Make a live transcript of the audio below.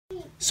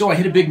So I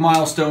hit a big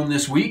milestone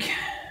this week.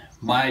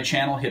 My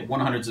channel hit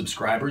 100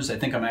 subscribers. I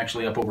think I'm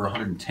actually up over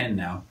 110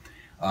 now.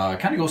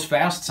 Kind of goes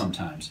fast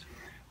sometimes.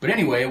 But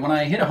anyway, when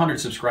I hit 100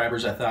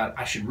 subscribers, I thought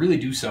I should really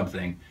do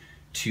something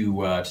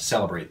to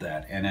celebrate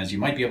that. And as you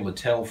might be able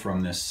to tell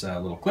from this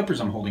little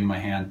clippers I'm holding in my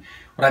hand,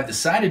 what I've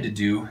decided to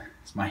do,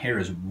 is my hair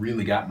has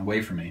really gotten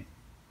away from me,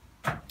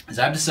 is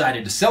I've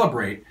decided to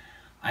celebrate,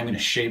 I'm going to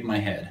shave my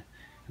head.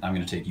 And I'm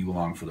going to take you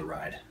along for the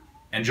ride.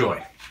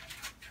 Enjoy.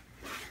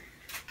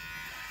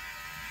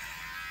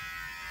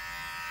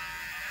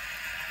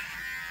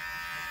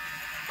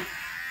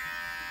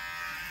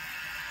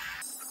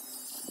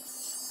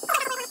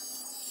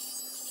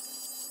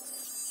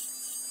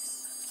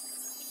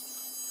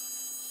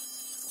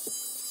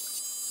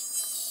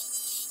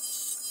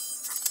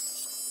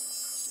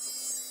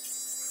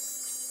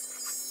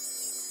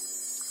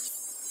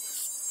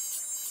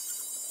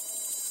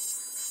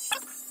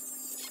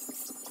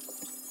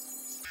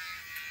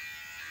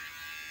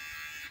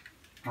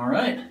 All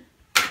right,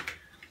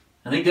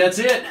 I think that's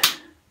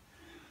it.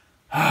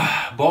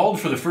 Bald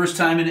for the first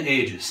time in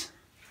ages.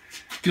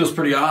 Feels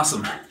pretty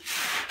awesome.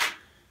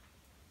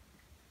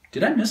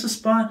 Did I miss a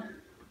spot?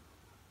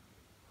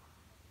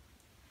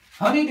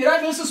 Honey, did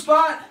I miss a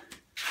spot?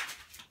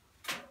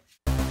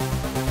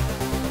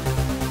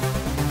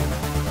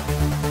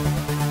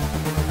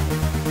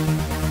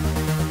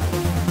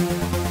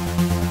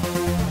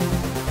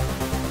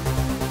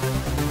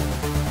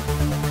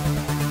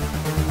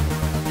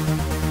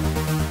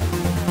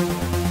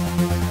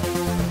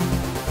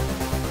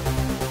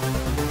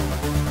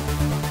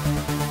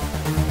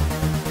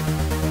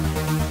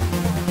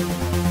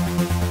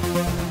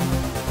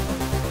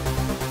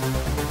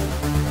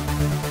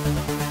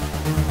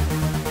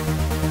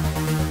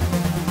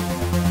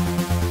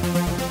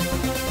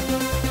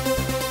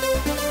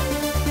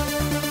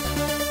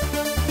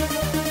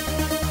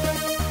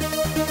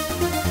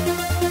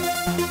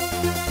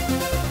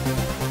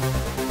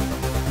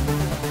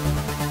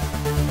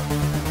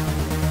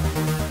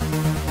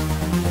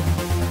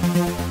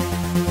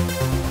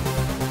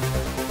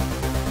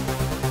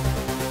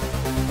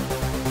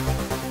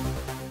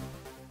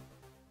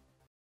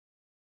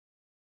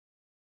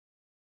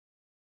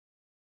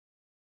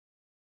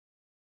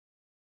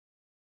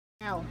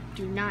 No,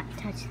 do not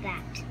touch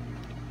that.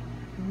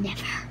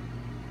 Never,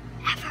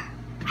 ever.